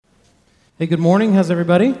Hey, good morning. How's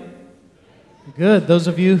everybody? Good. Those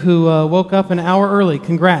of you who woke up an hour early,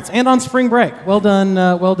 congrats. And on spring break, well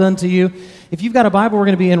done to you. If you've got a Bible, we're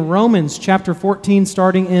going to be in Romans chapter 14,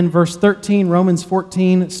 starting in verse 13. Romans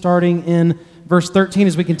 14, starting in verse 13,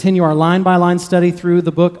 as we continue our line-by-line study through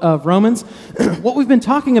the book of Romans. What we've been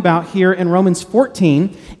talking about here in Romans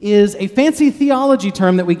 14 is a fancy theology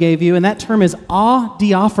term that we gave you, and that term is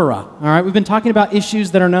adiaphora. All right, we've been talking about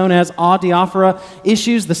issues that are known as adiaphora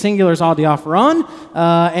issues. The singular is adiaphoron,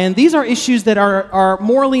 and these are issues that are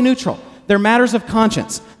morally neutral. They're matters of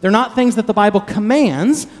conscience. They're not things that the Bible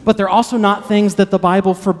commands, but they're also not things that the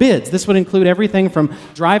Bible forbids. This would include everything from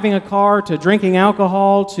driving a car to drinking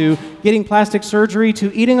alcohol to getting plastic surgery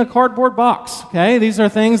to eating a cardboard box. Okay? These are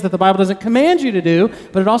things that the Bible doesn't command you to do,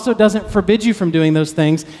 but it also doesn't forbid you from doing those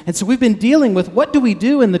things. And so we've been dealing with what do we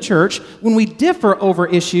do in the church when we differ over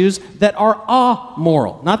issues that are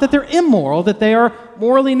amoral. Not that they're immoral, that they are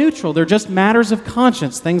morally neutral. They're just matters of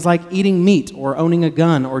conscience, things like eating meat or owning a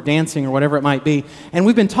gun or dancing or whatever it might be. And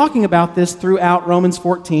we've been talking about this throughout Romans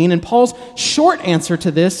 14, and Paul's short answer to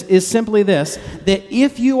this is simply this, that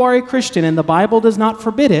if you are a Christian and the Bible does not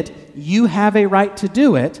forbid it, you have a right to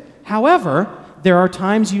do it. However, there are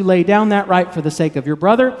times you lay down that right for the sake of your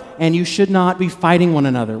brother, and you should not be fighting one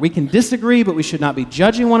another. We can disagree, but we should not be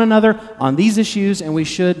judging one another on these issues, and we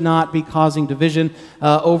should not be causing division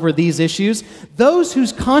over these issues. Those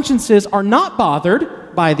whose consciences are not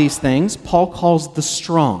bothered by these things, Paul calls the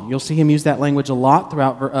strong. You'll see him use that language a lot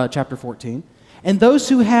throughout chapter 14. And those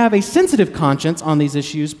who have a sensitive conscience on these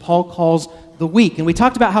issues, Paul calls the weak. And we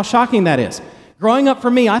talked about how shocking that is. Growing up for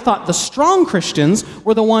me, I thought the strong Christians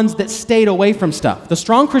were the ones that stayed away from stuff. The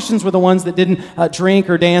strong Christians were the ones that didn't drink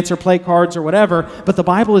or dance or play cards or whatever, but the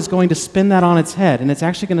Bible is going to spin that on its head, and it's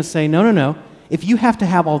actually going to say, no. If you have to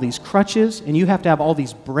have all these crutches and you have to have all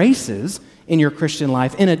these braces in your Christian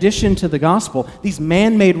life, in addition to the gospel, these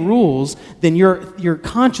man-made rules, then your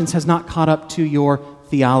conscience has not caught up to your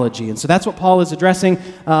theology. And so that's what Paul is addressing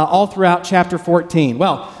all throughout chapter 14.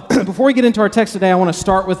 Well, before we get into our text today, I want to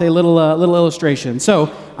start with a little illustration.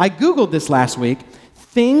 So I Googled this last week,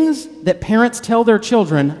 things that parents tell their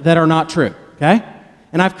children that are not true, okay?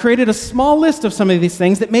 And I've created a small list of some of these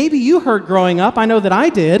things that maybe you heard growing up, I know that I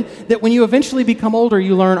did, that when you eventually become older,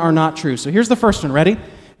 you learn are not true. So here's the first one, ready?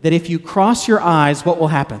 That if you cross your eyes, what will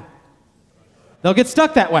happen? They'll get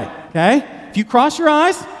stuck that way, okay? If you cross your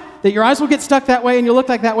eyes, that your eyes will get stuck that way and you'll look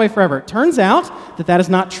like that way forever. It turns out that is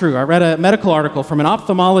not true. I read a medical article from an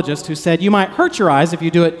ophthalmologist who said you might hurt your eyes if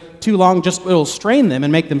you do it too long, just it'll strain them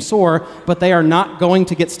and make them sore, but they are not going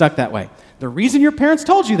to get stuck that way. The reason your parents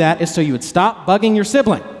told you that is so you would stop bugging your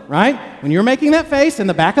sibling, right? When you're making that face in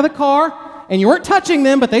the back of the car and you weren't touching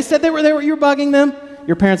them, but they said you were bugging them,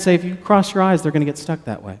 your parents say if you cross your eyes, they're going to get stuck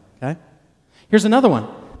that way, okay? Here's another one,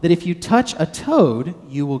 that if you touch a toad,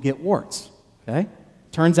 you will get warts, okay?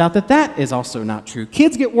 Turns out that is also not true.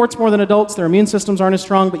 Kids get warts more than adults. Their immune systems aren't as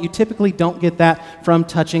strong, but you typically don't get that from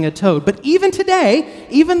touching a toad. But even today,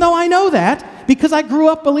 even though I know that, because I grew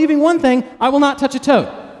up believing one thing, I will not touch a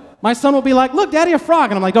toad. My son will be like, look, Daddy, a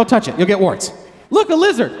frog. And I'm like, don't touch it. You'll get warts. Look, a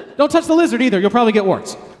lizard. Don't touch the lizard either. You'll probably get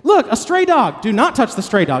warts. Look, a stray dog. Do not touch the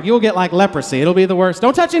stray dog. You'll get like leprosy. It'll be the worst.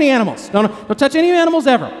 Don't touch any animals. Don't touch any animals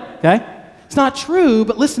ever, okay? It's not true,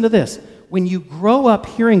 but listen to this. When you grow up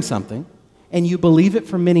hearing something, and you believe it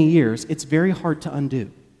for many years, it's very hard to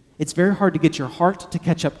undo. It's very hard to get your heart to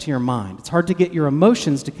catch up to your mind. It's hard to get your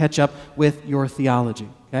emotions to catch up with your theology,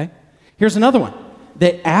 okay? Here's another one,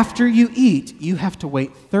 that after you eat, you have to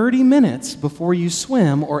wait 30 minutes before you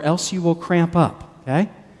swim or else you will cramp up, okay?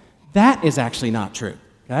 That is actually not true,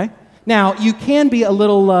 okay? Now, you can be a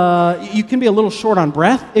little short on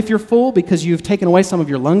breath if you're full because you've taken away some of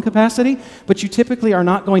your lung capacity, but you typically are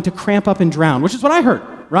not going to cramp up and drown, which is what I heard,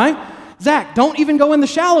 right? Zach, don't even go in the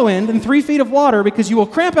shallow end in 3 feet of water because you will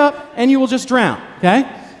cramp up and you will just drown, okay?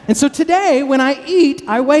 And so today, when I eat,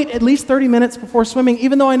 I wait at least 30 minutes before swimming,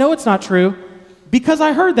 even though I know it's not true, because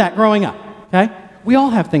I heard that growing up, okay? We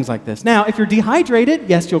all have things like this. Now, if you're dehydrated,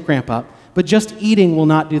 yes, you'll cramp up, but just eating will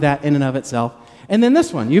not do that in and of itself. And then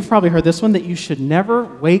this one, you've probably heard this one, that you should never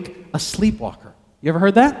wake a sleepwalker. You ever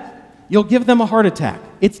heard that? You'll give them a heart attack.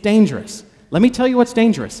 It's dangerous. Let me tell you what's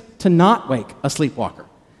dangerous, to not wake a sleepwalker.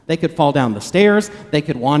 They could fall down the stairs, they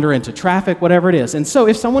could wander into traffic, whatever it is. And so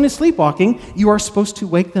if someone is sleepwalking, you are supposed to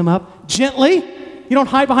wake them up gently. You don't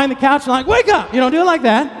hide behind the couch and like, wake up! You don't do it like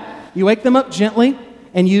that. You wake them up gently,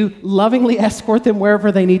 and you lovingly escort them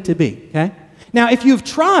wherever they need to be, okay? Now, if you've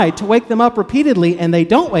tried to wake them up repeatedly and they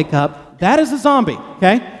don't wake up, that is a zombie,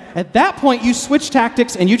 okay? At that point, you switch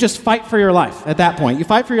tactics and you just fight for your life. At that point, you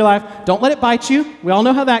fight for your life. Don't let it bite you. We all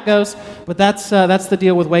know how that goes, but that's the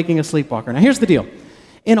deal with waking a sleepwalker. Now, here's the deal.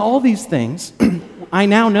 In all these things, I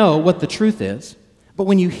now know what the truth is, but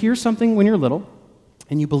when you hear something when you're little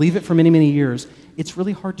and you believe it for many, many years, it's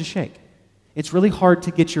really hard to shake. It's really hard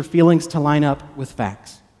to get your feelings to line up with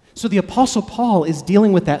facts. So the Apostle Paul is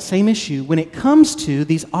dealing with that same issue when it comes to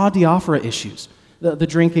these adiaphora issues, the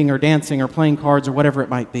drinking or dancing or playing cards or whatever it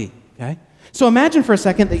might be, okay? So imagine for a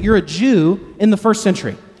second that you're a Jew in the first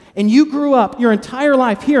century, and you grew up your entire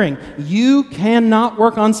life hearing, you cannot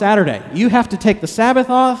work on Saturday. You have to take the Sabbath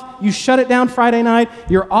off, you shut it down Friday night,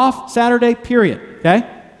 you're off Saturday, period,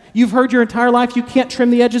 okay? You've heard your entire life you can't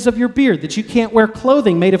trim the edges of your beard, that you can't wear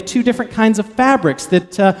clothing made of 2 different kinds of fabrics,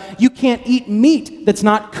 that you can't eat meat that's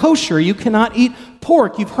not kosher, you cannot eat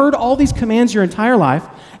pork. You've heard all these commands your entire life,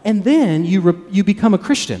 and then you become a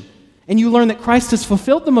Christian, and you learn that Christ has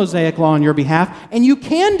fulfilled the Mosaic law on your behalf, and you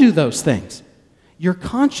can do those things. Your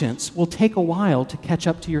conscience will take a while to catch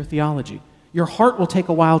up to your theology. Your heart will take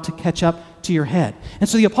a while to catch up to your head. And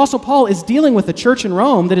so the Apostle Paul is dealing with a church in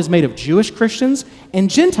Rome that is made of Jewish Christians and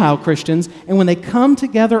Gentile Christians, and when they come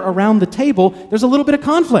together around the table, there's a little bit of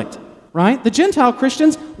conflict, right? The Gentile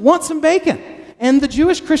Christians want some bacon, and the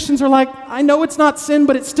Jewish Christians are like, I know it's not sin,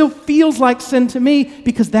 but it still feels like sin to me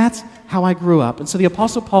because that's how I grew up. And so the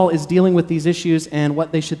Apostle Paul is dealing with these issues and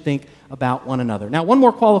what they should think about one another. Now, one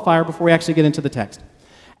more qualifier before we actually get into the text.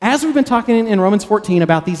 As we've been talking in Romans 14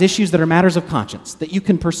 about these issues that are matters of conscience, that you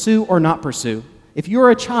can pursue or not pursue, if you're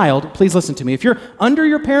a child, please listen to me. If you're under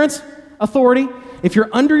your parents' authority, if you're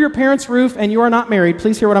under your parents' roof and you are not married,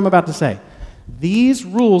 please hear what I'm about to say. These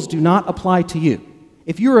rules do not apply to you.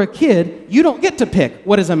 If you're a kid, you don't get to pick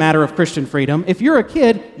what is a matter of Christian freedom. If you're a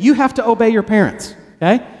kid, you have to obey your parents,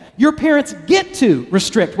 okay? Your parents get to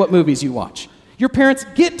restrict what movies you watch. Your parents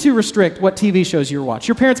get to restrict what TV shows you watch.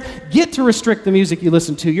 Your parents get to restrict the music you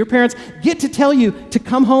listen to. Your parents get to tell you to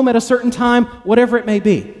come home at a certain time, whatever it may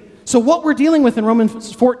be. So what we're dealing with in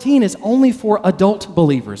Romans 14 is only for adult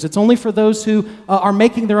believers. It's only for those who are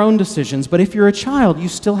making their own decisions. But if you're a child, you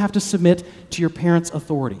still have to submit to your parents'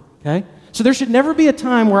 authority, okay? So there should never be a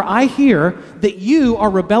time where I hear that you are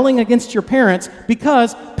rebelling against your parents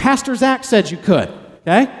because Pastor Zach said you could,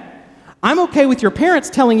 okay? I'm okay with your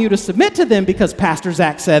parents telling you to submit to them because Pastor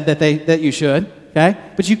Zach said that you should, okay?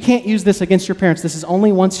 But you can't use this against your parents. This is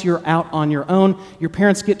only once you're out on your own. Your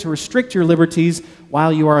parents get to restrict your liberties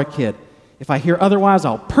while you are a kid. If I hear otherwise,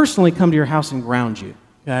 I'll personally come to your house and ground you,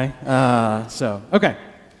 okay? Okay.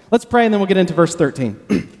 Let's pray and then we'll get into verse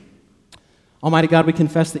 13. Almighty God, we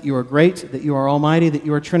confess that you are great, that you are almighty, that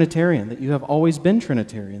you are Trinitarian, that you have always been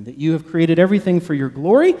Trinitarian, that you have created everything for your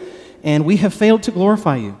glory, and we have failed to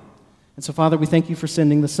glorify you. And so, Father, we thank you for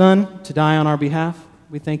sending the Son to die on our behalf.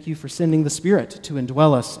 We thank you for sending the Spirit to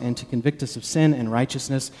indwell us and to convict us of sin and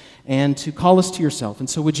righteousness and to call us to yourself. And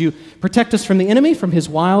so would you protect us from the enemy, from his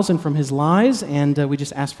wiles and from his lies, and we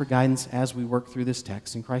just ask for guidance as we work through this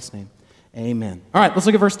text. In Christ's name, amen. All right, let's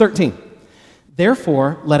look at verse 13.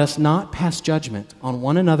 Therefore, let us not pass judgment on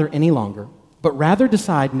one another any longer, but rather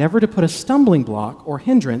decide never to put a stumbling block or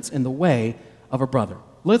hindrance in the way of a brother.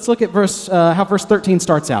 Let's look at how verse 13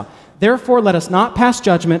 starts out. Therefore, let us not pass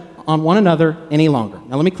judgment on one another any longer.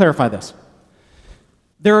 Now, let me clarify this.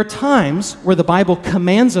 There are times where the Bible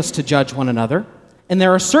commands us to judge one another, and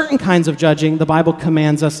there are certain kinds of judging the Bible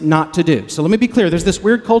commands us not to do. So let me be clear. There's this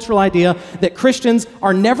weird cultural idea that Christians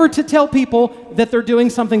are never to tell people that they're doing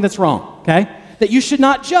something that's wrong, okay? That you should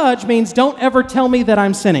not judge means don't ever tell me that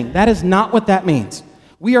I'm sinning. That is not what that means.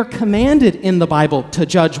 We are commanded in the Bible to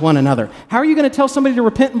judge one another. How are you going to tell somebody to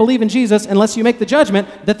repent and believe in Jesus unless you make the judgment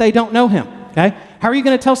that they don't know him? Okay? How are you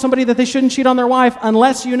going to tell somebody that they shouldn't cheat on their wife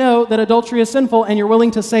unless you know that adultery is sinful and you're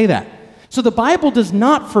willing to say that? So the Bible does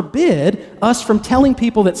not forbid us from telling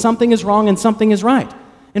people that something is wrong and something is right.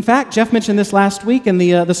 In fact, Jeff mentioned this last week in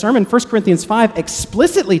the sermon. 1 Corinthians 5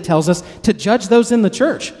 explicitly tells us to judge those in the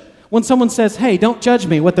church. When someone says, hey, don't judge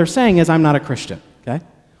me, what they're saying is I'm not a Christian. Okay?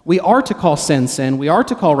 We are to call sin, sin. We are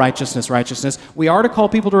to call righteousness, righteousness. We are to call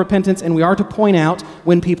people to repentance, and we are to point out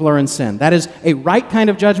when people are in sin. That is a right kind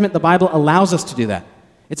of judgment. The Bible allows us to do that.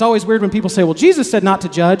 It's always weird when people say, well, Jesus said not to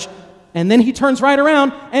judge, and then he turns right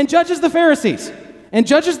around and judges the Pharisees, and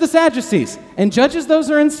judges the Sadducees, and judges those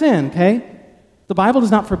who are in sin, okay? The Bible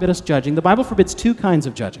does not forbid us judging. The Bible forbids two kinds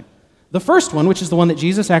of judging. The first one, which is the one that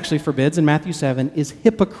Jesus actually forbids in Matthew 7, is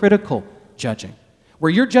hypocritical judging,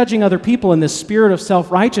 where you're judging other people in this spirit of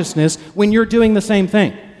self-righteousness when you're doing the same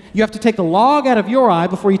thing. You have to take the log out of your eye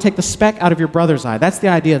before you take the speck out of your brother's eye. That's the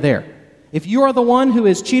idea there. If you are the one who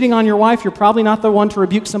is cheating on your wife, you're probably not the one to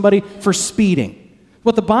rebuke somebody for speeding.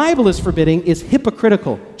 What the Bible is forbidding is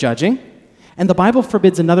hypocritical judging, and the Bible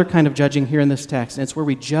forbids another kind of judging here in this text, and it's where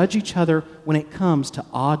we judge each other when it comes to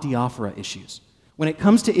adiaphora issues. When it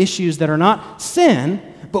comes to issues that are not sin,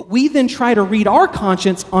 but we then try to read our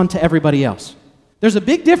conscience onto everybody else. There's a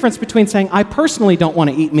big difference between saying, I personally don't want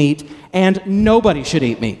to eat meat, and nobody should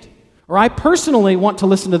eat meat. Or I personally don't want to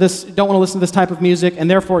listen to this type of music, and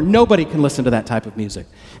therefore nobody can listen to that type of music.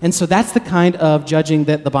 And so that's the kind of judging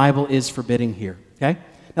that the Bible is forbidding here. Okay?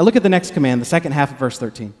 Now look at the next command, the second half of verse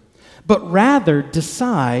 13. But rather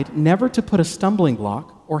decide never to put a stumbling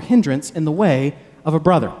block or hindrance in the way of a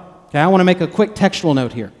brother. Okay, I want to make a quick textual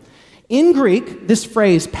note here. In Greek, this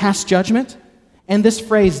phrase pass judgment and this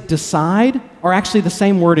phrase decide are actually the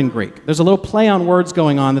same word in Greek. There's a little play on words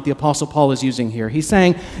going on that the Apostle Paul is using here. He's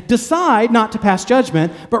saying, decide not to pass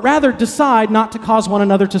judgment, but rather decide not to cause one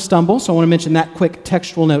another to stumble. So I want to mention that quick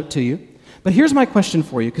textual note to you. But here's my question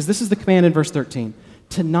for you, because this is the command in verse 13,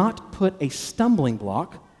 to not put a stumbling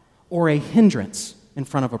block or a hindrance in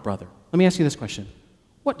front of a brother. Let me ask you this question.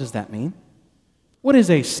 What does that mean? What is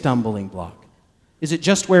a stumbling block? Is it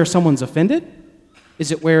just where someone's offended?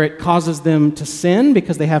 Is it where it causes them to sin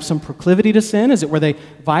because they have some proclivity to sin? Is it where they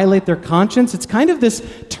violate their conscience? It's kind of this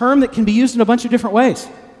term that can be used in a bunch of different ways.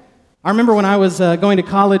 I remember when I was going to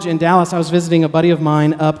college in Dallas, I was visiting a buddy of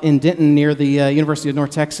mine up in Denton near the University of North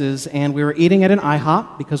Texas, and we were eating at an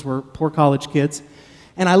IHOP because we're poor college kids.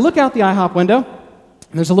 And I look out the IHOP window,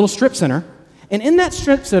 and there's a little strip center. And in that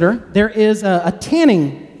strip center, there is a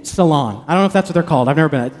tanning salon. I don't know if that's what they're called. I've never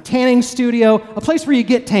been. A tanning studio, a place where you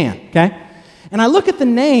get tan, okay? And I look at the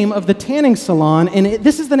name of the tanning salon, and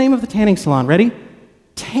this is the name of the tanning salon. Ready?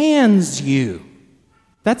 Tans You.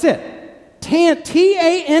 That's it.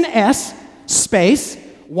 T-A-N-S space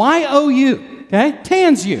Y-O-U, okay?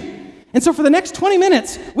 Tans You. And so for the next 20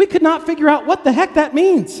 minutes, we could not figure out what the heck that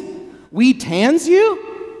means. We tans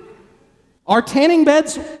you? Our tanning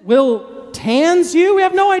beds will tans you? We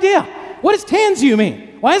have no idea. What does tans you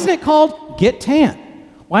mean? Why isn't it called get tan?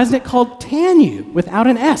 Why isn't it called tan you without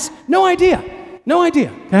an S? No idea. No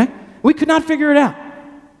idea, okay? We could not figure it out.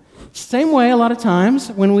 Same way, a lot of times,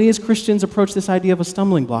 when we as Christians approach this idea of a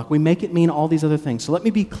stumbling block, we make it mean all these other things. So let me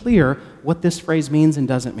be clear what this phrase means and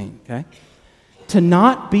doesn't mean, okay? To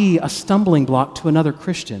not be a stumbling block to another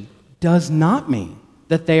Christian does not mean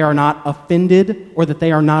that they are not offended or that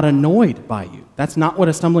they are not annoyed by you. That's not what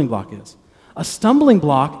a stumbling block is. A stumbling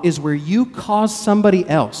block is where you cause somebody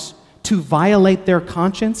else to violate their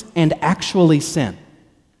conscience and actually sin.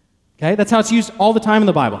 Okay? That's how it's used all the time in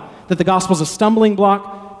the Bible. That the gospel is a stumbling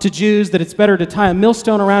block to Jews, that it's better to tie a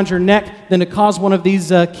millstone around your neck than to cause one of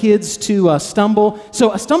these kids to stumble.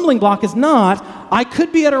 So a stumbling block is not, I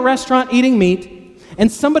could be at a restaurant eating meat,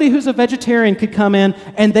 and somebody who's a vegetarian could come in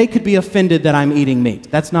and they could be offended that I'm eating meat.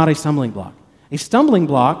 That's not a stumbling block. A stumbling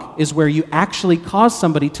block is where you actually cause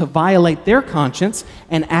somebody to violate their conscience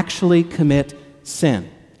and actually commit sin.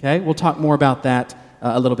 Okay? We'll talk more about that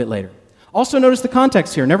a little bit later. Also notice the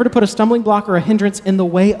context here. Never to put a stumbling block or a hindrance in the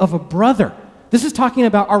way of a brother. This is talking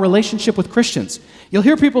about our relationship with Christians. You'll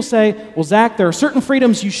hear people say, well, Zach, there are certain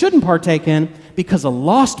freedoms you shouldn't partake in because a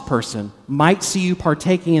lost person might see you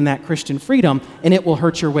partaking in that Christian freedom and it will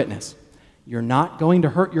hurt your witness. You're not going to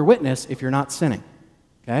hurt your witness if you're not sinning.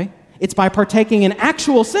 Okay? It's by partaking in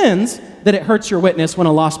actual sins that it hurts your witness when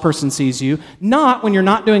a lost person sees you, not when you're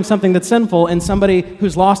not doing something that's sinful and somebody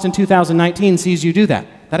who's lost in 2019 sees you do that.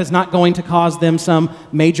 That is not going to cause them some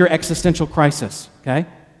major existential crisis, okay?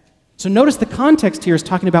 So notice the context here is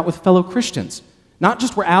talking about with fellow Christians. Not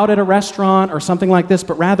just we're out at a restaurant or something like this,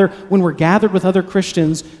 but rather when we're gathered with other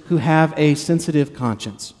Christians who have a sensitive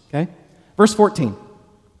conscience, okay? Verse 14.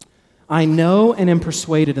 I know and am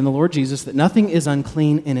persuaded in the Lord Jesus that nothing is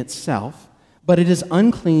unclean in itself, but it is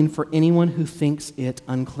unclean for anyone who thinks it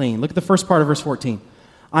unclean. Look at the first part of verse 14.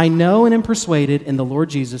 I know and am persuaded in the Lord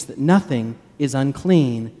Jesus that nothing is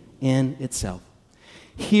unclean in itself.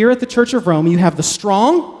 Here at the Church of Rome, you have the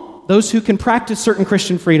strong, those who can practice certain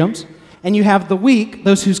Christian freedoms, and you have the weak,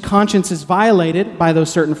 those whose conscience is violated by those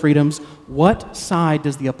certain freedoms. What side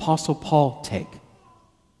does the Apostle Paul take?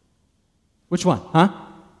 Which one, huh?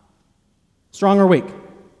 Strong or weak?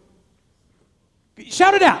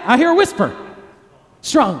 Shout it out. I hear a whisper.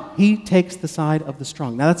 Strong. He takes the side of the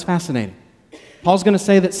strong. Now that's fascinating. Paul's going to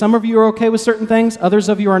say that some of you are okay with certain things, others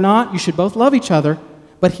of you are not. You should both love each other,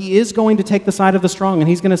 but he is going to take the side of the strong, and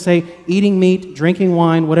he's going to say eating meat, drinking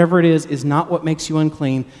wine, whatever it is not what makes you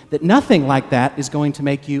unclean, that nothing like that is going to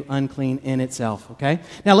make you unclean in itself, okay?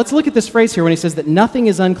 Now let's look at this phrase here when he says that nothing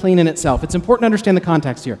is unclean in itself. It's important to understand the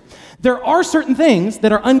context here. There are certain things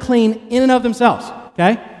that are unclean in and of themselves,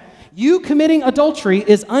 okay? You committing adultery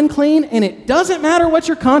is unclean, and it doesn't matter what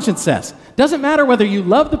your conscience says. Doesn't matter whether you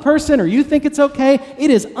love the person or you think it's okay. It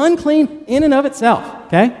is unclean in and of itself,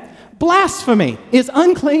 okay? Blasphemy is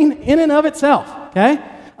unclean in and of itself, okay?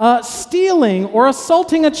 Stealing or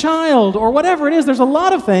assaulting a child or whatever it is, there's a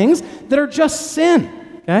lot of things that are just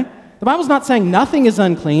sin, okay? The Bible's not saying nothing is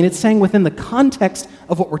unclean. It's saying within the context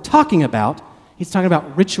of what we're talking about, he's talking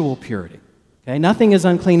about ritual purity, okay? Nothing is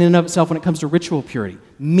unclean in and of itself when it comes to ritual purity.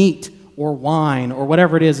 Meat or wine or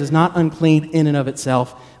whatever it is not unclean in and of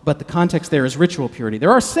itself, but the context there is ritual purity.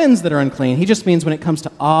 There are sins that are unclean. He just means when it comes to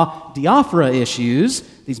adiaphora issues,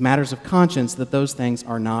 these matters of conscience, that those things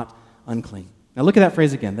are not unclean. Now look at that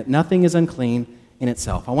phrase again, that nothing is unclean in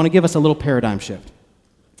itself. I want to give us a little paradigm shift.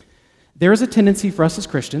 There is a tendency for us as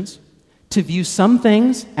Christians to view some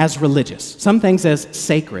things as religious, some things as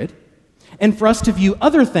sacred, and for us to view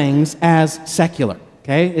other things as secular.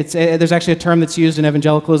 Okay, there's actually a term that's used in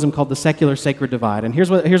evangelicalism called the secular-sacred divide, and here's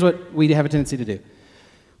what we have a tendency to do.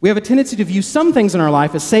 We have a tendency to view some things in our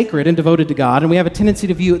life as sacred and devoted to God, and we have a tendency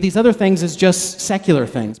to view these other things as just secular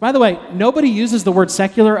things. By the way, nobody uses the word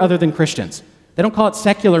secular other than Christians. They don't call it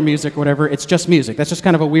secular music or whatever, it's just music. That's just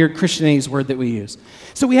kind of a weird Christianese word that we use.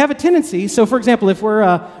 So we have a tendency, so for example, if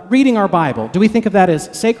we're reading our Bible, do we think of that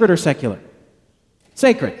as sacred or secular?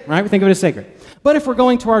 Sacred, right? We think of it as sacred. But if we're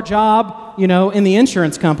going to our job, in the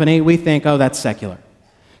insurance company, we think, oh, that's secular.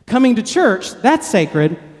 Coming to church, that's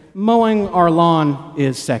sacred. Mowing our lawn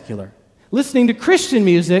is secular. Listening to Christian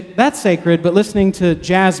music, that's sacred, but listening to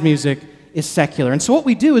jazz music is secular. And so what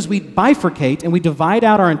we do is we bifurcate and we divide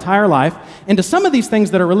out our entire life into some of these things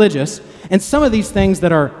that are religious and some of these things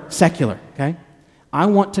that are secular, okay? I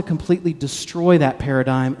want to completely destroy that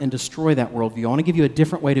paradigm and destroy that worldview. I want to give you a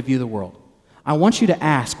different way to view the world. I want you to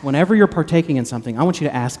ask, whenever you're partaking in something, I want you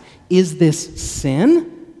to ask, is this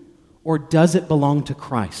sin or does it belong to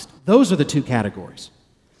Christ? Those are the two categories.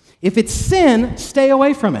 If it's sin, stay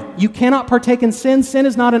away from it. You cannot partake in sin. Sin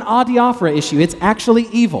is not an adiaphora issue. It's actually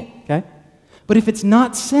evil, okay? But if it's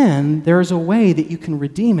not sin, there is a way that you can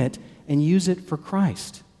redeem it and use it for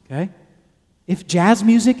Christ, okay? If jazz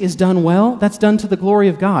music is done well, that's done to the glory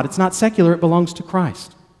of God. It's not secular, it belongs to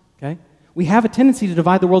Christ, okay? We have a tendency to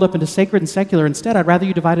divide the world up into sacred and secular. Instead, I'd rather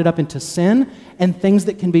you divide it up into sin and things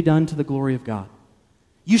that can be done to the glory of God.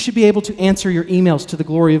 You should be able to answer your emails to the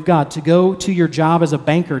glory of God, to go to your job as a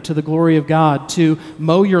banker to the glory of God, to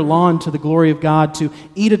mow your lawn to the glory of God, to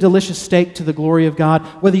eat a delicious steak to the glory of God.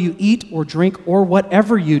 Whether you eat or drink or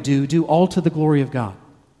whatever you do all to the glory of God.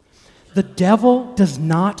 The devil does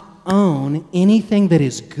not own anything that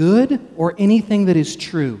is good or anything that is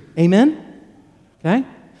true. Amen? Okay?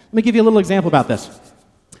 Let me give you a little example about this.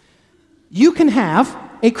 You can have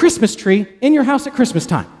a Christmas tree in your house at Christmas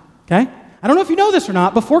time, okay? I don't know if you know this or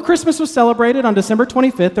not. Before Christmas was celebrated on December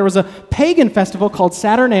 25th, there was a pagan festival called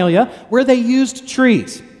Saturnalia where they used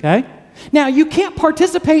trees, okay? Now, you can't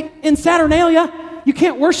participate in Saturnalia. You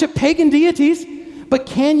can't worship pagan deities. But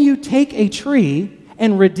can you take a tree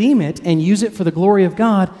and redeem it and use it for the glory of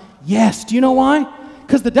God? Yes. Do you know why?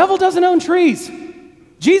 Because the devil doesn't own trees.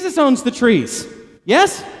 Jesus owns the trees.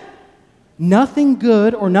 Yes? Nothing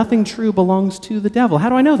good or nothing true belongs to the devil. How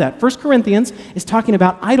do I know that? 1 Corinthians is talking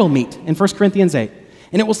about idol meat in 1 Corinthians 8.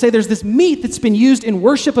 And it will say there's this meat that's been used in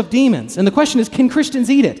worship of demons. And the question is, can Christians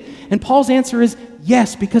eat it? And Paul's answer is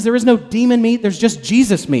yes, because there is no demon meat, there's just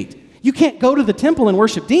Jesus meat. You can't go to the temple and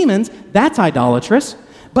worship demons. That's idolatrous.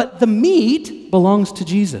 But the meat belongs to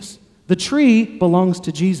Jesus. The tree belongs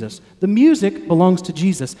to Jesus. The music belongs to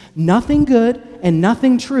Jesus. Nothing good and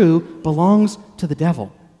nothing true belongs to the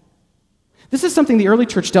devil. This is something the early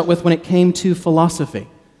church dealt with when it came to philosophy.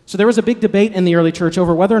 So there was a big debate in the early church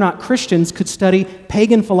over whether or not Christians could study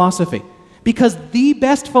pagan philosophy, because the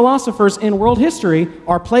best philosophers in world history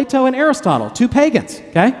are Plato and Aristotle, two pagans,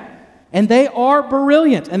 okay? And they are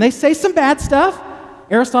brilliant, and they say some bad stuff.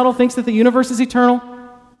 Aristotle thinks that the universe is eternal.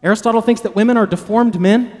 Aristotle thinks that women are deformed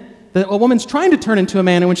men, that a woman's trying to turn into a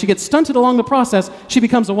man, and when she gets stunted along the process, she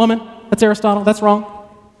becomes a woman. That's Aristotle. That's wrong.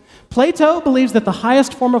 Plato believes that the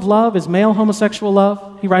highest form of love is male homosexual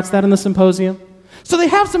love. He writes that in the Symposium. So they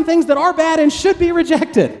have some things that are bad and should be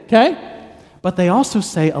rejected, okay? But they also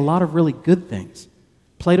say a lot of really good things.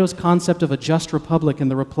 Plato's concept of a just republic in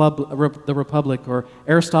the Republic, or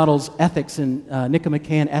Aristotle's ethics in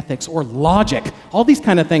Nicomachean Ethics, or logic. All these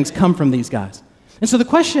kind of things come from these guys. And so the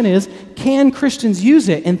question is, can Christians use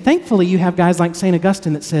it? And thankfully you have guys like St.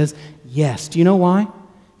 Augustine that says, yes. Do you know why?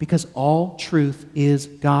 Because all truth is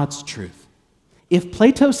God's truth. If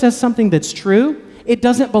Plato says something that's true, it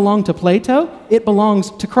doesn't belong to Plato, it belongs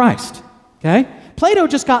to Christ, okay? Plato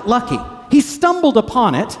just got lucky. He stumbled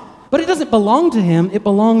upon it, But it doesn't belong to him, it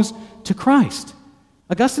belongs to Christ.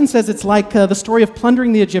 Augustine says it's like the story of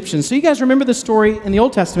plundering the Egyptians. So you guys remember the story in the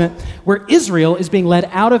Old Testament where Israel is being led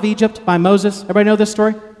out of Egypt by Moses? Everybody know this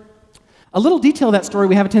story? A little detail of that story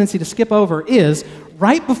we have a tendency to skip over is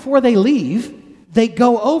right before they leave, they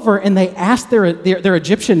go over and they ask their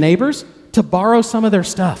Egyptian neighbors to borrow some of their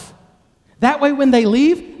stuff. That way when they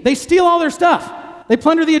leave, they steal all their stuff. They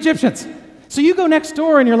plunder the Egyptians. So you go next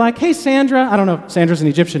door and you're like, hey, Sandra, I don't know if Sandra's an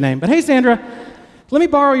Egyptian name, but hey, Sandra, let me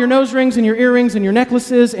borrow your nose rings and your earrings and your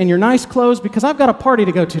necklaces and your nice clothes because I've got a party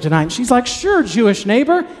to go to tonight. And she's like, sure, Jewish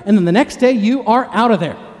neighbor. And then the next day you are out of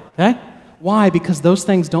there. Okay? Why? Because those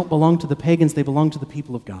things don't belong to the pagans, they belong to the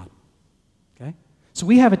people of God. Okay? So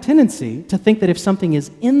we have a tendency to think that if something is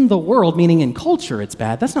in the world, meaning in culture, it's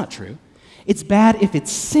bad. That's not true. It's bad if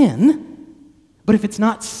it's sin, but if it's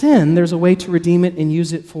not sin, there's a way to redeem it and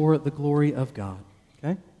use it for the glory of God.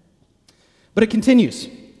 Okay? But it continues.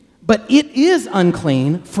 But it is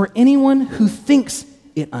unclean for anyone who thinks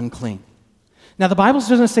it unclean. Now, the Bible's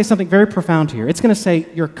going to say something very profound here. It's going to say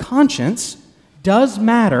your conscience does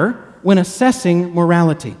matter when assessing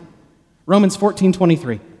morality. Romans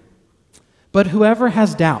 14:23. But whoever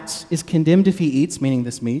has doubts is condemned if he eats, meaning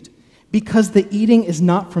this meat, because the eating is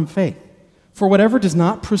not from faith. For whatever does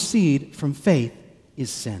not proceed from faith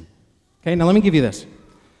is sin. Okay, now let me give you this.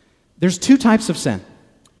 There's two types of sin.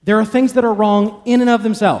 There are things that are wrong in and of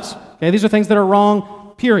themselves. Okay, these are things that are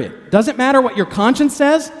wrong, period. Doesn't matter what your conscience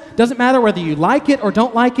says. Doesn't matter whether you like it or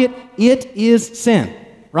don't like it. It is sin,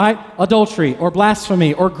 right? Adultery or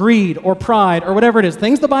blasphemy or greed or pride or whatever it is.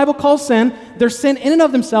 Things the Bible calls sin, they're sin in and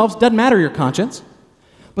of themselves. Doesn't matter your conscience.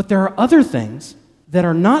 But there are other things that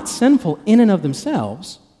are not sinful in and of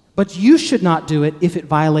themselves, but you should not do it if it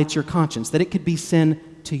violates your conscience, that it could be sin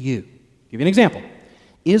to you. I'll give you an example.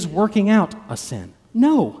 Is working out a sin?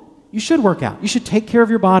 No, you should work out. You should take care of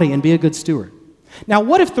your body and be a good steward. Now,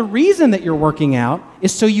 what if the reason that you're working out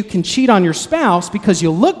is so you can cheat on your spouse because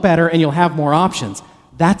you'll look better and you'll have more options?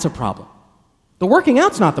 That's a problem. The working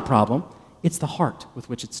out's not the problem. It's the heart with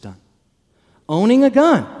which it's done. Owning a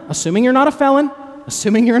gun, assuming you're not a felon,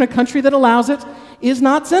 assuming you're in a country that allows it, is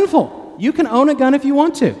not sinful. You can own a gun if you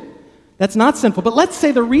want to. That's not sinful. But let's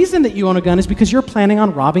say the reason that you own a gun is because you're planning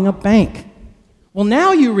on robbing a bank. Well,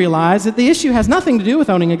 now you realize that the issue has nothing to do with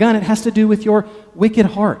owning a gun. It has to do with your wicked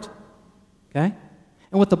heart. Okay?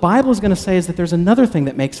 And what the Bible is going to say is that there's another thing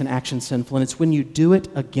that makes an action sinful, and it's when you do it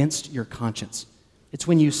against your conscience. It's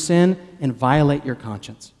when you sin and violate your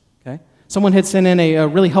conscience. Okay? Someone had sent in a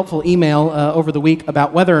really helpful email over the week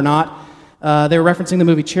about whether or not they were referencing the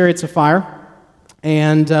movie Chariots of Fire,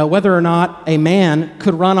 and whether or not a man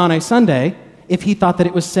could run on a Sunday if he thought that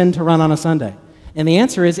it was sin to run on a Sunday. And the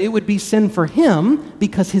answer is it would be sin for him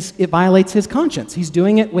because it violates his conscience. He's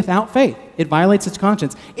doing it without faith. It violates his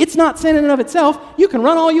conscience. It's not sin in and of itself. You can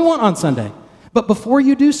run all you want on Sunday. But before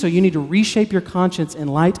you do so, you need to reshape your conscience in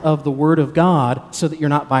light of the Word of God so that you're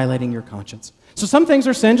not violating your conscience. So some things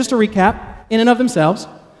are sin, just to recap, in and of themselves.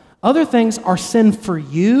 Other things are sin for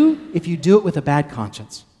you if you do it with a bad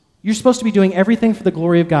conscience. You're supposed to be doing everything for the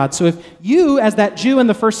glory of God. So if you, as that Jew in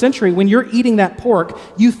the first century, when you're eating that pork,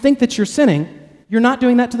 you think that you're sinning, you're not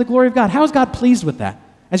doing that to the glory of God. How is God pleased with that?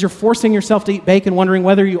 As you're forcing yourself to eat bacon, wondering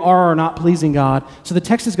whether you are or not pleasing God. So the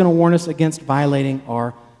text is going to warn us against violating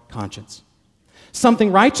our conscience.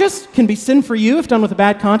 Something righteous can be sin for you if done with a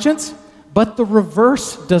bad conscience, but the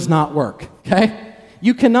reverse does not work, okay?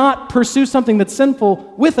 You cannot pursue something that's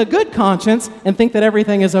sinful with a good conscience and think that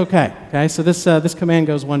everything is okay, okay? So this command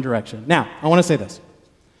goes one direction. Now, I want to say this.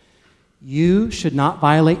 You should not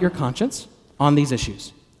violate your conscience on these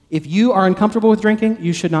issues. If you are uncomfortable with drinking,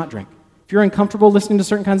 you should not drink. If you're uncomfortable listening to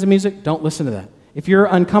certain kinds of music, don't listen to that. If you're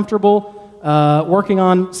uncomfortable working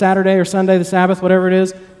on Saturday or Sunday, the Sabbath, whatever it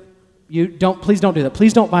is, please don't do that.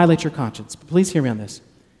 Please don't violate your conscience. But please hear me on this.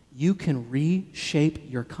 You can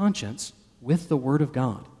reshape your conscience with the Word of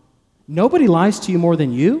God. Nobody lies to you more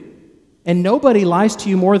than you, and nobody lies to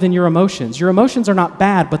you more than your emotions. Your emotions are not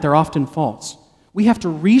bad, but they're often false. We have to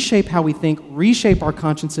reshape how we think, reshape our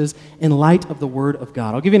consciences in light of the Word of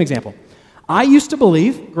God. I'll give you an example. I used to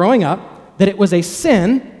believe, growing up, that it was a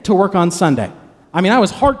sin to work on Sunday. I mean, I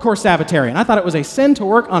was hardcore Sabbatarian. I thought it was a sin to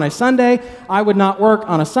work on a Sunday. I would not work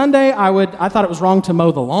on a Sunday. I thought it was wrong to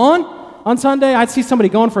mow the lawn on Sunday. I'd see somebody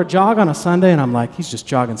going for a jog on a Sunday, and I'm like, he's just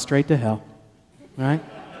jogging straight to hell, right?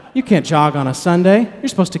 You can't jog on a Sunday. You're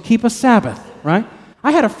supposed to keep a Sabbath, right?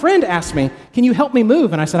 I had a friend ask me, can you help me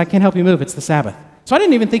move? And I said, I can't help you move. It's the Sabbath. So I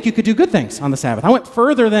didn't even think you could do good things on the Sabbath. I went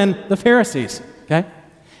further than the Pharisees, okay?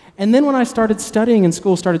 And then when I started studying in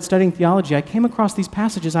school, started studying theology, I came across these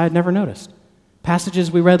passages I had never noticed.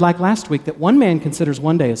 Passages we read like last week that one man considers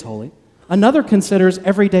one day as holy, another considers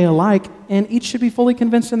every day alike, and each should be fully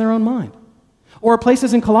convinced in their own mind. Or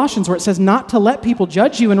places in Colossians where it says not to let people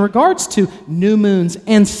judge you in regards to new moons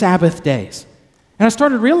and Sabbath days. And I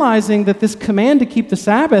started realizing that this command to keep the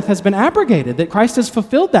Sabbath has been abrogated, that Christ has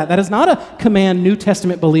fulfilled that. That is not a command New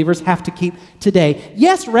Testament believers have to keep today.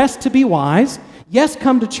 Yes, rest to be wise. Yes,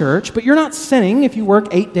 come to church, but you're not sinning if you work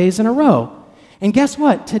 8 days in a row. And guess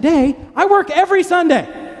what? Today, I work every Sunday,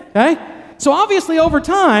 okay? So obviously over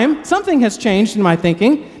time, something has changed in my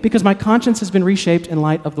thinking because my conscience has been reshaped in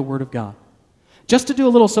light of the Word of God. Just to do a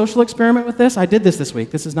little social experiment with this, I did this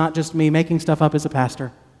week. This is not just me making stuff up as a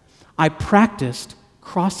pastor. I practiced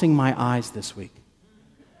crossing my eyes this week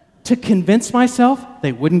to convince myself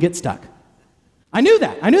they wouldn't get stuck. I knew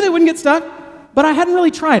that. I knew they wouldn't get stuck, but I hadn't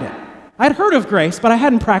really tried it. I'd heard of grace, but I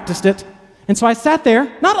hadn't practiced it. And so I sat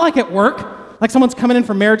there, not like at work, like someone's coming in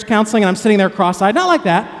for marriage counseling and I'm sitting there cross-eyed, not like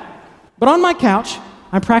that, but on my couch,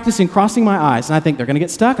 I'm practicing crossing my eyes, and I think they're going to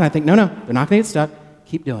get stuck, and I think, no, they're not going to get stuck.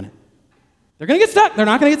 Keep doing it. They're going to get stuck. They're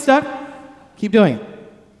not going to get stuck. Keep doing it.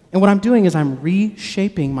 And what I'm doing is I'm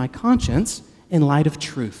reshaping my conscience in light of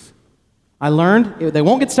truth. I learned they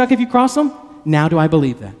won't get stuck if you cross them. Now do I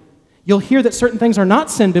believe that? You'll hear that certain things are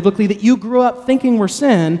not sin biblically that you grew up thinking were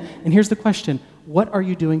sin. And here's the question. What are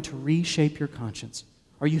you doing to reshape your conscience?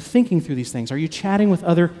 Are you thinking through these things? Are you chatting with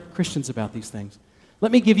other Christians about these things?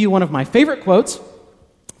 Let me give you one of my favorite quotes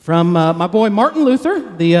from my boy Martin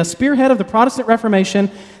Luther, the spearhead of the Protestant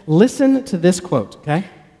Reformation. Listen to this quote, okay?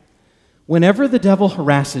 Whenever the devil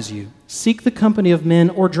harasses you, seek the company of men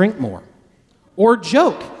or drink more, or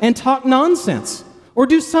joke and talk nonsense, or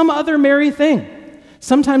do some other merry thing.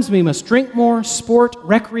 Sometimes we must drink more, sport,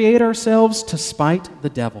 recreate ourselves to spite the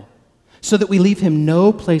devil, so that we leave him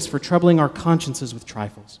no place for troubling our consciences with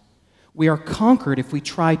trifles. We are conquered if we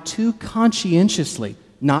try too conscientiously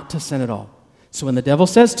not to sin at all. So when the devil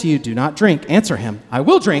says to you, do not drink, answer him, I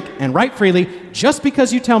will drink and right freely just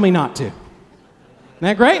because you tell me not to. Isn't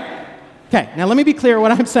that great? Okay, now let me be clear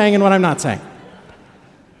what I'm saying and what I'm not saying.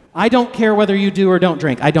 I don't care whether you do or don't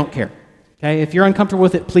drink. I don't care. Okay, if you're uncomfortable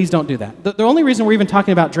with it, please don't do that. The only reason we're even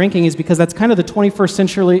talking about drinking is because that's kind of the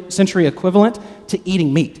 21st century equivalent to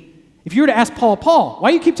eating meat. If you were to ask Paul,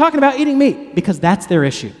 why do you keep talking about eating meat? Because that's their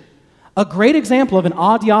issue. A great example of an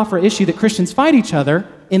adiaphora issue that Christians fight each other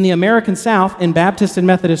in the American South in Baptist and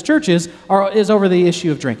Methodist churches is over the issue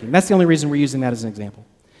of drinking. That's the only reason we're using that as an example.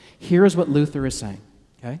 Here is what Luther is saying,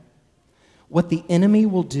 okay? What the enemy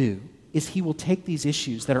will do is he will take these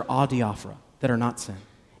issues that are adiaphora, that are not sin,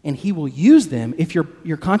 and he will use them, if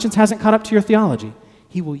your conscience hasn't caught up to your theology,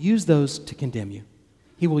 he will use those to condemn you.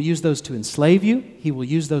 He will use those to enslave you. He will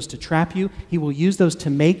use those to trap you. He will use those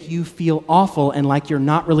to make you feel awful and like you're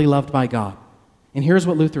not really loved by God. And here's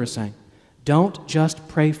what Luther is saying. Don't just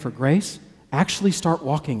pray for grace. Actually start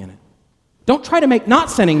walking in it. Don't try to make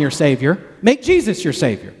not sinning your Savior. Make Jesus your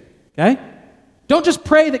Savior, okay? Don't just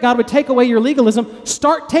pray that God would take away your legalism.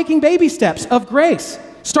 Start taking baby steps of grace.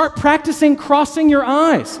 Start practicing crossing your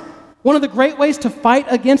eyes. One of the great ways to fight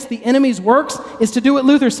against the enemy's works is to do what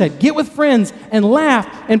Luther said. Get with friends and laugh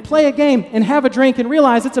and play a game and have a drink and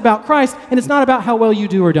realize it's about Christ and it's not about how well you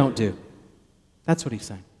do or don't do. That's what he's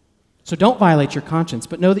saying. So don't violate your conscience,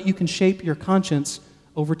 but know that you can shape your conscience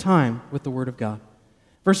over time with the Word of God.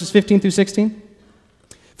 Verses 15 through 16.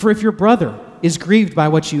 For if your brother is grieved by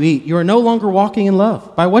what you eat, you are no longer walking in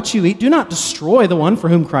love. By what you eat, do not destroy the one for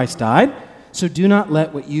whom Christ died. So do not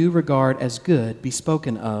let what you regard as good be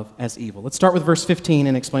spoken of as evil. Let's start with verse 15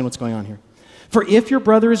 and explain what's going on here. For if your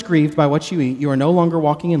brother is grieved by what you eat, you are no longer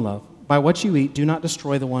walking in love. By what you eat, do not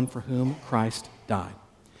destroy the one for whom Christ died.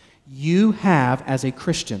 You have, as a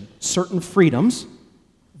Christian, certain freedoms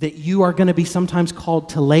that you are going to be sometimes called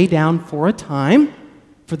to lay down for a time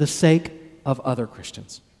for the sake of other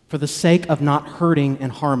Christians, for the sake of not hurting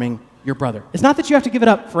and harming your brother. It's not that you have to give it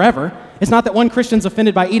up forever. It's not that one Christian's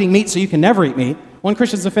offended by eating meat so you can never eat meat. One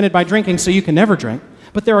Christian's offended by drinking so you can never drink.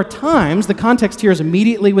 But there are times, the context here is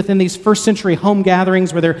immediately within these first century home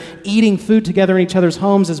gatherings where they're eating food together in each other's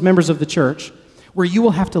homes as members of the church, where you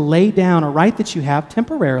will have to lay down a right that you have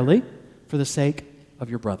temporarily for the sake of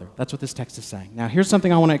your brother. That's what this text is saying. Now, here's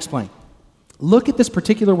something I want to explain. Look at this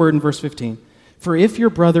particular word in verse 15. For if your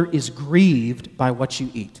brother is grieved by what you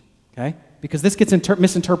eat, okay? Because this gets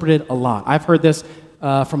misinterpreted a lot. I've heard this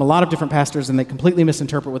from a lot of different pastors, and they completely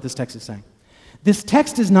misinterpret what this text is saying. This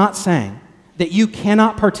text is not saying that you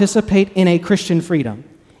cannot participate in a Christian freedom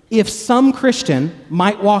if some Christian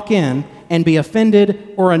might walk in and be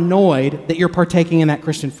offended or annoyed that you're partaking in that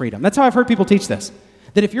Christian freedom. That's how I've heard people teach this.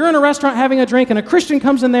 That if you're in a restaurant having a drink and a Christian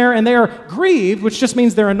comes in there and they are grieved, which just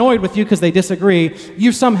means they're annoyed with you because they disagree,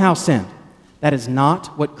 you somehow sinned. That is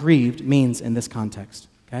not what grieved means in this context,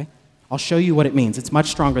 okay? I'll show you what it means. It's much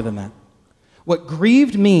stronger than that. What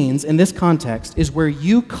grieved means in this context is where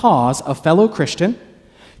you cause a fellow Christian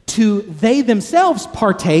to they themselves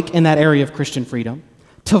partake in that area of Christian freedom,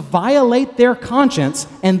 to violate their conscience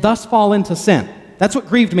and thus fall into sin. That's what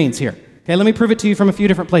grieved means here. Okay, let me prove it to you from a few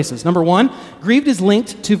different places. Number one, grieved is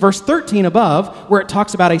linked to verse 13 above, where it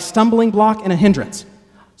talks about a stumbling block and a hindrance.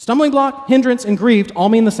 Stumbling block, hindrance, and grieved all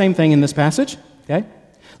mean the same thing in this passage. Okay?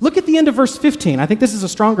 Look at the end of verse 15. I think this is a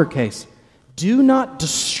stronger case. Do not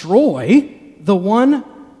destroy the one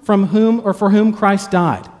from whom or for whom Christ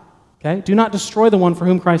died. Okay? Do not destroy the one for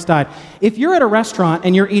whom Christ died. If you're at a restaurant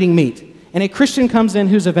and you're eating meat, and a Christian comes in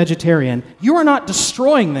who's a vegetarian, you are not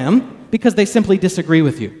destroying them because they simply disagree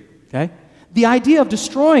with you. Okay? The idea of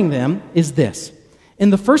destroying them is this. In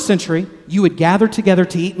the first century, you would gather together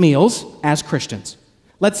to eat meals as Christians.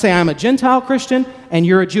 Let's say I'm a Gentile Christian and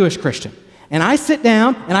you're a Jewish Christian. And I sit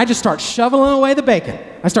down and I just start shoveling away the bacon.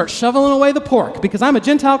 I start shoveling away the pork because I'm a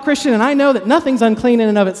Gentile Christian and I know that nothing's unclean in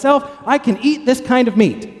and of itself. I can eat this kind of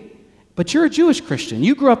meat. But you're a Jewish Christian.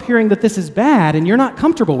 You grew up hearing that this is bad and you're not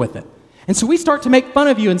comfortable with it. And so we start to make fun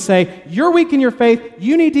of you and say, you're weak in your faith,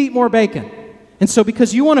 you need to eat more bacon. And so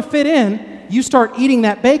because you want to fit in, you start eating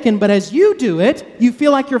that bacon, but as you do it, you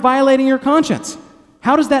feel like you're violating your conscience.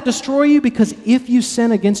 How does that destroy you? Because if you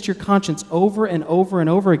sin against your conscience over and over and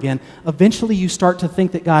over again, eventually you start to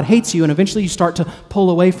think that God hates you, and eventually you start to pull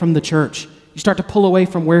away from the church. You start to pull away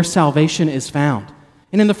from where salvation is found.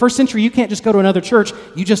 And in the first century, you can't just go to another church,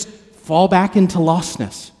 you just fall back into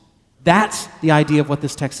lostness. That's the idea of what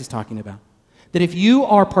this text is talking about. That if you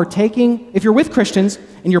are partaking, if you're with Christians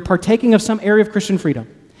and you're partaking of some area of Christian freedom,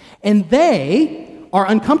 and they are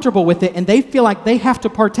uncomfortable with it and they feel like they have to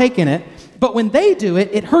partake in it, but when they do it,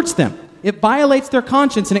 it hurts them. It violates their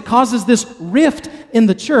conscience and it causes this rift in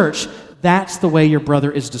the church. That's the way your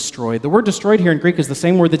brother is destroyed. The word destroyed here in Greek is the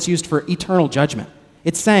same word that's used for eternal judgment.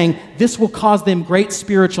 It's saying this will cause them great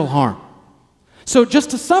spiritual harm. So just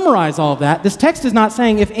to summarize all of that, this text is not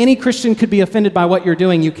saying if any Christian could be offended by what you're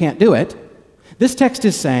doing, you can't do it. This text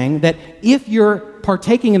is saying that if you're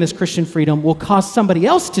partaking in this Christian freedom will cause somebody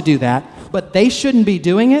else to do that, but they shouldn't be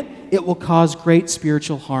doing it, it will cause great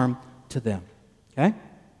spiritual harm to them. Okay?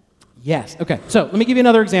 Yes. Okay, so let me give you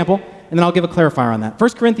another example, and then I'll give a clarifier on that. 1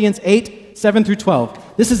 Corinthians 8, 7 through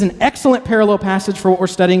 12. This is an excellent parallel passage for what we're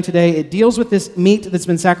studying today. It deals with this meat that's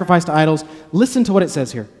been sacrificed to idols. Listen to what it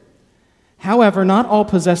says here. However, not all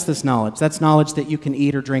possess this knowledge. That's knowledge that you can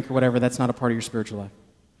eat or drink or whatever. That's not a part of your spiritual life.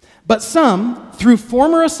 But some, through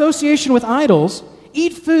former association with idols,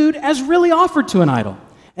 eat food as really offered to an idol.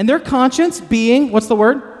 And their conscience being, what's the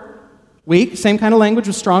word? Weak. Same kind of language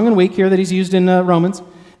with strong and weak here that he's used in Romans.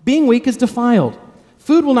 Being weak is defiled.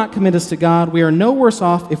 Food will not commit us to God. We are no worse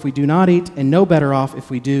off if we do not eat, and no better off if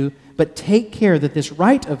we do. But take care that this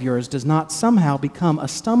right of yours does not somehow become a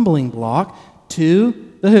stumbling block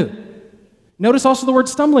to the who? Notice also the word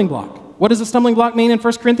stumbling block. What does a stumbling block mean in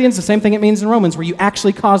 1 Corinthians? The same thing it means in Romans, where you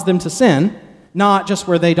actually cause them to sin, not just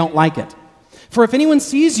where they don't like it. For if anyone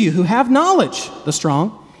sees you who have knowledge, the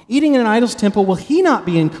strong, eating in an idol's temple, will he not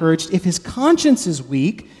be encouraged if his conscience is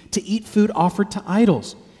weak to eat food offered to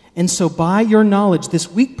idols? And so by your knowledge,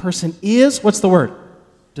 this weak person is, what's the word?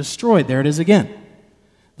 Destroyed. There it is again.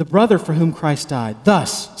 The brother for whom Christ died.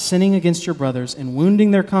 Thus, sinning against your brothers and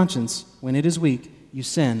wounding their conscience when it is weak, you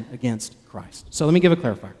sin against Christ. So let me give a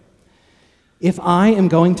clarifier. If I am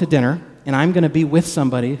going to dinner and I'm going to be with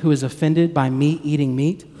somebody who is offended by me eating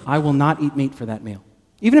meat, I will not eat meat for that meal,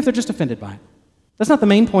 even if they're just offended by it. That's not the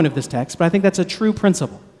main point of this text, but I think that's a true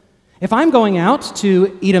principle. If I'm going out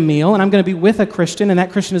to eat a meal and I'm going to be with a Christian and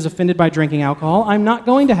that Christian is offended by drinking alcohol, I'm not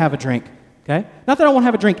going to have a drink, okay? Not that I won't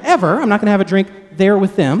have a drink ever. I'm not going to have a drink there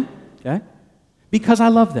with them, okay? Because I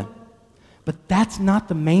love them. But that's not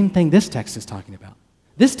the main thing this text is talking about.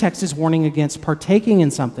 This text is warning against partaking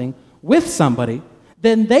in something with somebody,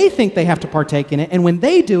 then they think they have to partake in it, and when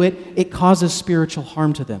they do it, it causes spiritual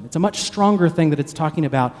harm to them. It's a much stronger thing that it's talking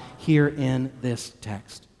about here in this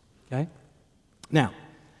text, okay? Now,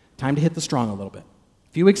 time to hit the strong a little bit.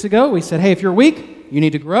 A few weeks ago, we said, hey, if you're weak, you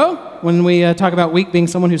need to grow. When we talk about weak being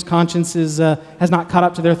someone whose conscience has not caught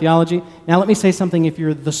up to their theology. Now, let me say something if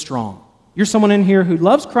you're the strong. You're someone in here who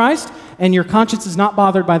loves Christ, and your conscience is not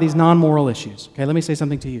bothered by these non-moral issues. Okay, let me say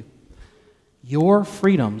something to you. Your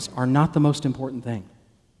freedoms are not the most important thing.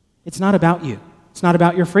 It's not about you. It's not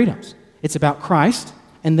about your freedoms. It's about Christ,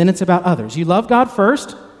 and then it's about others. You love God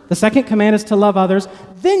first. The second command is to love others.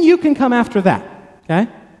 Then you can come after that, okay?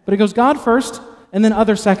 But it goes God first, and then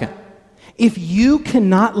other second. If you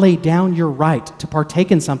cannot lay down your right to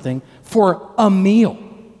partake in something for a meal,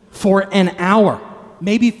 for an hour,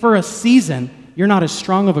 maybe for a season, you're not as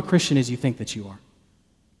strong of a Christian as you think that you are.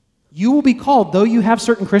 You will be called, though you have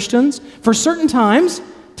certain Christians, for certain times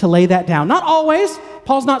to lay that down. Not always.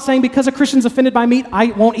 Paul's not saying because a Christian's offended by meat, I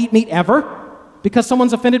won't eat meat ever. Because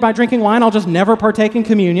someone's offended by drinking wine, I'll just never partake in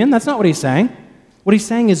communion. That's not what he's saying. What he's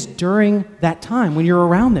saying is during that time, when you're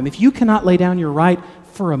around them, if you cannot lay down your right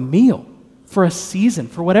for a meal, for a season,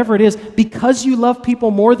 for whatever it is, because you love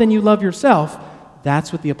people more than you love yourself,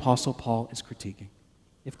 that's what the Apostle Paul is critiquing.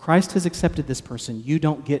 If Christ has accepted this person, you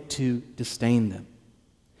don't get to disdain them.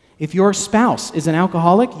 If your spouse is an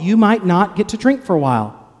alcoholic, you might not get to drink for a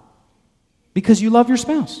while because you love your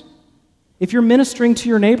spouse. If you're ministering to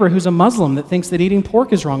your neighbor who's a Muslim that thinks that eating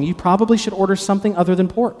pork is wrong, you probably should order something other than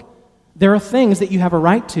pork. There are things that you have a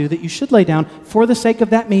right to that you should lay down for the sake of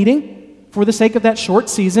that meeting, for the sake of that short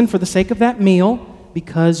season, for the sake of that meal,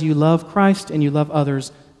 because you love Christ and you love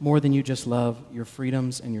others more than you just love your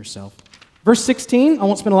freedoms and yourself. Verse 16, I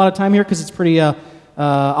won't spend a lot of time here because it's pretty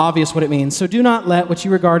obvious what it means. So do not let what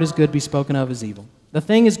you regard as good be spoken of as evil. The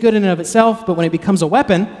thing is good in and of itself, but when it becomes a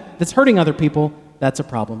weapon that's hurting other people, that's a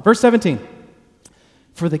problem. Verse 17,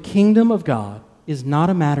 for the kingdom of God is not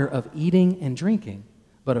a matter of eating and drinking,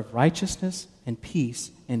 but of righteousness and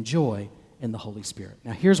peace and joy in the Holy Spirit.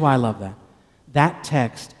 Now here's why I love that. That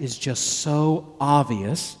text is just so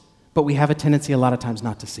obvious, but we have a tendency a lot of times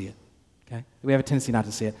not to see it. Okay? We have a tendency not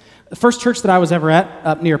to see it. The first church that I was ever at,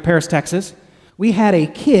 up near Paris, Texas, we had a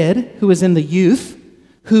kid who was in the youth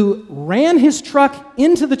who ran his truck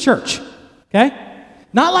into the church. Okay?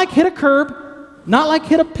 Not like hit a curb, not like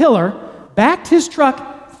hit a pillar, backed his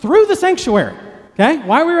truck through the sanctuary. Okay?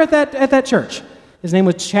 Why we were at that church? His name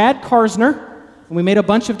was Chad Karsner, and we made a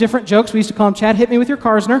bunch of different jokes. We used to call him Chad Hit Me With Your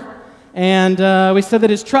Karsner, and we said that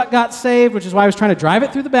his truck got saved, which is why I was trying to drive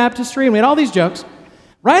it through the baptistry, and we had all these jokes.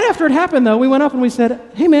 Right after it happened, though, we went up and we said,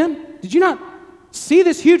 hey, man, did you not see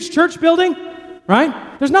this huge church building?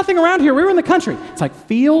 Right? There's nothing around here. We were in the country. It's like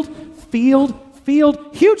field,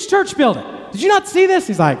 huge church building. Did you not see this?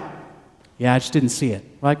 He's like, yeah, I just didn't see it.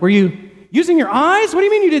 We're like, were you using your eyes? What do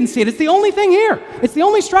you mean you didn't see it? It's the only thing here. It's the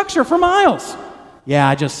only structure for miles. Yeah,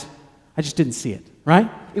 I just didn't see it, right?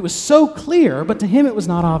 It was so clear, but to him it was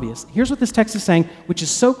not obvious. Here's what this text is saying, which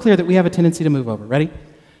is so clear that we have a tendency to move over. Ready?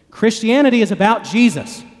 Christianity is about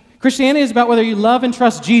Jesus. Christianity is about whether you love and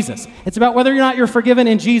trust Jesus. It's about whether or not you're forgiven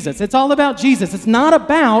in Jesus. It's all about Jesus. It's not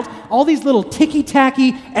about all these little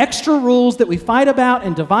ticky-tacky extra rules that we fight about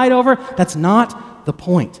and divide over. That's not the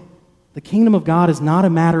point. The kingdom of God is not a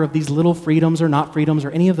matter of these little freedoms or not freedoms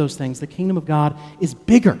or any of those things. The kingdom of God is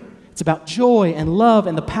bigger. It's about joy and love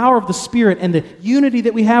and the power of the Spirit and the unity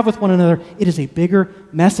that we have with one another. It is a bigger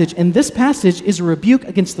message. And this passage is a rebuke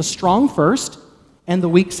against the strong first and the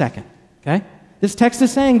weak second. Okay? This text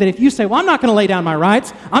is saying that if you say, well, I'm not going to lay down my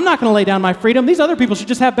rights, I'm not going to lay down my freedom, these other people should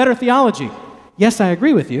just have better theology. Yes, I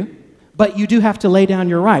agree with you, but you do have to lay down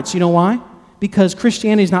your rights. You know why? Because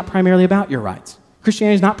Christianity is not primarily about your rights.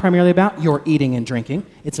 Christianity is not primarily about your eating and drinking.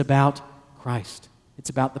 It's about Christ. It's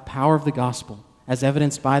about the power of the gospel as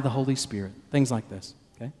evidenced by the Holy Spirit, things like this.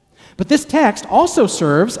 Okay? But this text also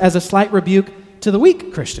serves as a slight rebuke to the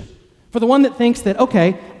weak Christian, for the one that thinks that,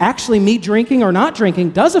 okay, actually me drinking or not drinking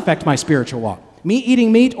does affect my spiritual walk. Me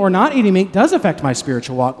eating meat or not eating meat does affect my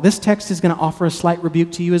spiritual walk. This text is going to offer a slight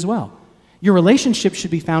rebuke to you as well. Your relationship should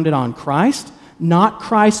be founded on Christ, not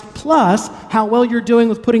Christ plus how well you're doing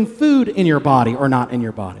with putting food in your body or not in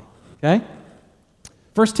your body. Okay?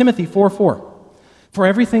 1 Timothy 4:4. For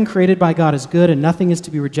everything created by God is good, and nothing is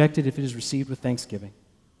to be rejected if it is received with thanksgiving.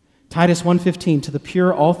 Titus 1:15. To the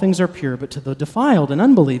pure all things are pure, but to the defiled and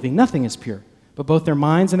unbelieving nothing is pure, but both their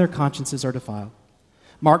minds and their consciences are defiled.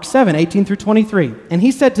 Mark 7:18-23. And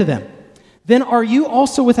he said to them, then are you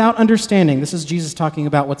also without understanding? This is Jesus talking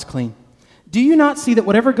about what's clean. Do you not see that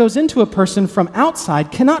whatever goes into a person from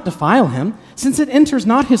outside cannot defile him, since it enters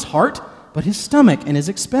not his heart, but his stomach, and is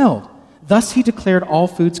expelled? Thus he declared all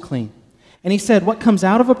foods clean. And he said, what comes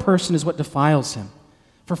out of a person is what defiles him.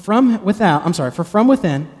 For from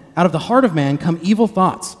within, out of the heart of man come evil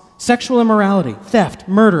thoughts, sexual immorality, theft,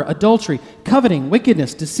 murder, adultery, coveting,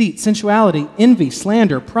 wickedness, deceit, sensuality, envy,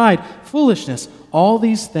 slander, pride, foolishness. All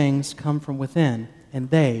these things come from within, and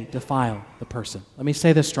they defile the person. Let me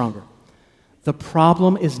say this stronger. The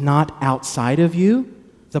problem is not outside of you.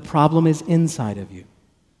 The problem is inside of you.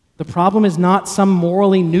 The problem is not some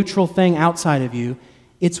morally neutral thing outside of you.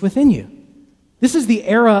 It's within you. This is the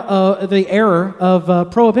error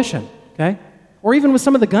of prohibition, okay? Or even with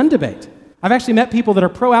some of the gun debate. I've actually met people that are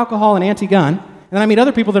pro-alcohol and anti-gun, And then I meet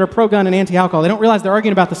other people that are pro-gun and anti-alcohol. They don't realize they're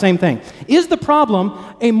arguing about the same thing. Is the problem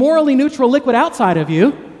a morally neutral liquid outside of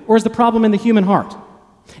you, or is the problem in the human heart?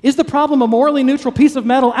 Is the problem a morally neutral piece of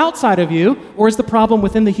metal outside of you, or is the problem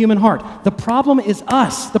within the human heart? The problem is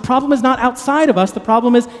us. The problem is not outside of us. The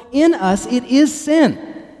problem is in us. It is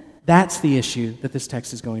sin. That's the issue that this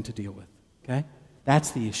text is going to deal with, okay?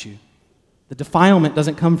 That's the issue. The defilement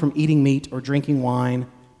doesn't come from eating meat or drinking wine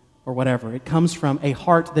or whatever. It comes from a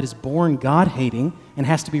heart that is born God-hating and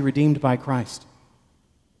has to be redeemed by Christ.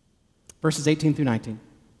 Verses 18 through 19.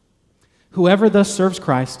 Whoever thus serves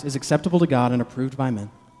Christ is acceptable to God and approved by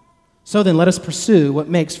men. So then let us pursue what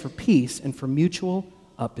makes for peace and for mutual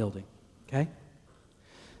upbuilding. Okay?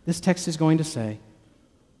 This text is going to say,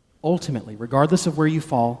 ultimately, regardless of where you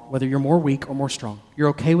fall, whether you're more weak or more strong, you're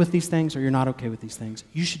okay with these things or you're not okay with these things,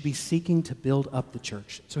 you should be seeking to build up the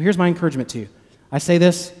church. So here's my encouragement to you. I've said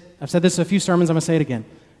this a few sermons, I'm going to say it again.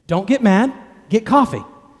 Don't get mad, get coffee.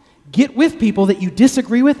 Get with people that you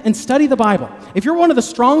disagree with and study the Bible. If you're one of the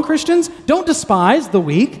strong Christians, don't despise the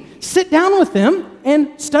weak. Sit down with them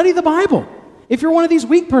and study the Bible. If you're one of these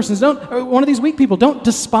weak people, don't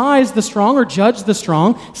despise the strong or judge the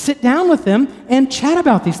strong. Sit down with them and chat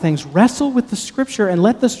about these things. Wrestle with the Scripture and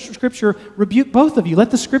let the Scripture rebuke both of you.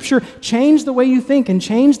 Let the Scripture change the way you think and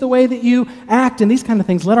change the way that you act and these kind of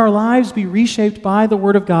things. Let our lives be reshaped by the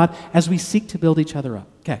Word of God as we seek to build each other up.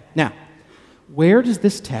 Okay, now, where does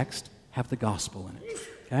this text have the gospel in it?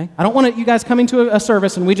 Okay? I don't want you guys coming to a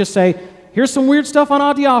service and we just say, here's some weird stuff on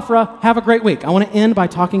Adiaphora, have a great week. I want to end by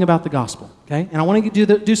talking about the gospel, okay? And I want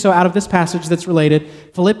to do so out of this passage that's related,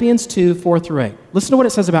 Philippians 2, 4 through 8. Listen to what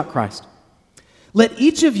it says about Christ. Let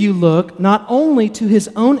each of you look not only to his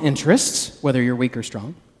own interests, whether you're weak or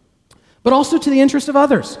strong, but also to the interest of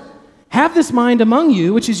others. Have this mind among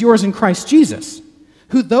you, which is yours in Christ Jesus,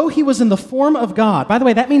 who though he was in the form of God, by the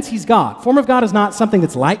way, that means he's God. Form of God is not something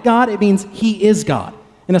that's like God, it means he is God.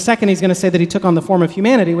 In a second, he's going to say that he took on the form of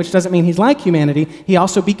humanity, which doesn't mean he's like humanity. He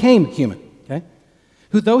also became human, okay?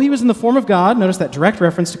 Who, though he was in the form of God, notice that direct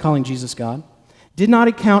reference to calling Jesus God, did not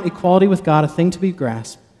account equality with God a thing to be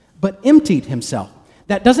grasped, but emptied himself.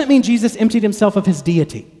 That doesn't mean Jesus emptied himself of his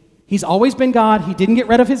deity. He's always been God. He didn't get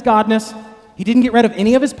rid of his godness. He didn't get rid of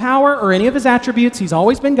any of his power or any of his attributes. He's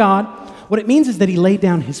always been God. What it means is that he laid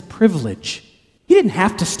down his privilege. He didn't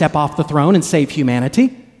have to step off the throne and save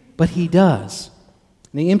humanity, but he does.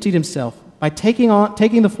 And he emptied himself by taking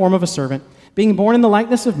the form of a servant, being born in the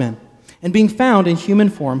likeness of men, and being found in human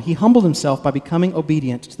form, he humbled himself by becoming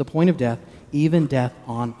obedient to the point of death, even death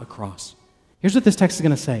on a cross. Here's what this text is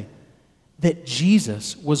going to say, that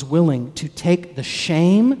Jesus was willing to take the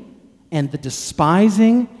shame and the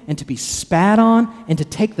despising and to be spat on and to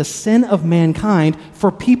take the sin of mankind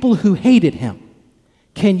for people who hated him.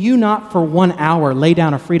 Can you not for 1 hour lay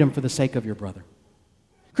down a freedom for the sake of your brother?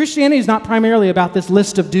 Christianity is not primarily about this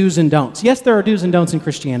list of do's and don'ts. Yes, there are do's and don'ts in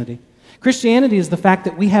Christianity. Christianity is the fact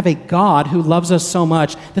that we have a God who loves us so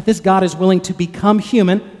much that this God is willing to become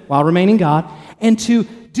human while remaining God and to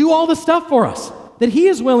do all the stuff for us. That he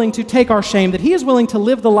is willing to take our shame, that he is willing to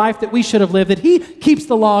live the life that we should have lived, that he keeps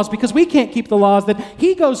the laws because we can't keep the laws, that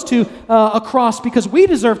he goes to a cross because we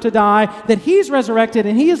deserve to die, that he's resurrected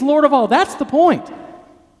and he is Lord of all. That's the point.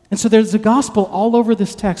 And so there's a gospel all over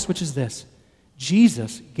this text, which is this.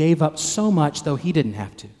 Jesus gave up so much, though he didn't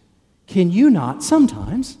have to. Can you not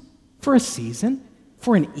sometimes, for a season,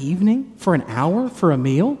 for an evening, for an hour, for a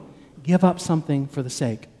meal, give up something for the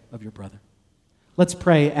sake of your brother? Let's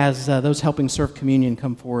pray as those helping serve communion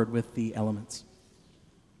come forward with the elements.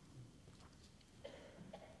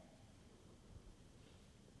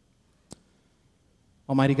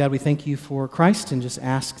 Almighty God, we thank you for Christ and just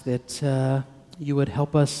ask that you would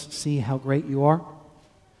help us see how great you are.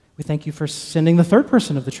 We thank you for sending the third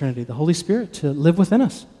person of the Trinity, the Holy Spirit, to live within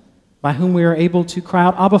us, by whom we are able to cry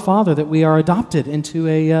out, Abba, Father, that we are adopted into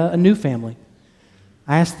a new family.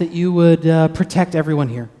 I ask that you would protect everyone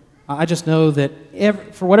here. I just know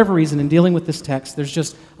that for whatever reason, in dealing with this text, there's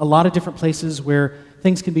just a lot of different places where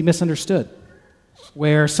things can be misunderstood,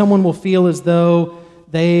 where someone will feel as though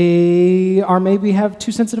they are maybe have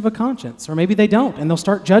too sensitive a conscience, or maybe they don't, and they'll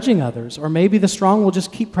start judging others, or maybe the strong will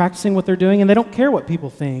just keep practicing what they're doing and they don't care what people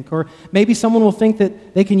think, or maybe someone will think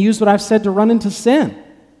that they can use what I've said to run into sin,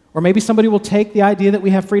 or maybe somebody will take the idea that we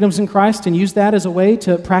have freedoms in Christ and use that as a way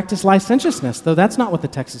to practice licentiousness, though that's not what the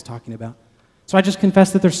text is talking about. So I just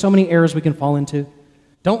confess that there's so many errors we can fall into.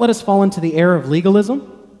 Don't let us fall into the error of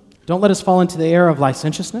legalism. Don't let us fall into the error of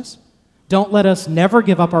licentiousness. Don't let us never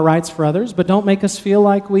give up our rights for others, but don't make us feel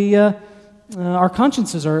like our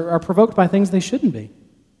consciences are provoked by things they shouldn't be.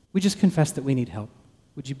 We just confess that we need help.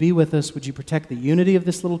 Would you be with us? Would you protect the unity of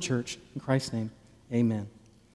this little church? In Christ's name, Amen.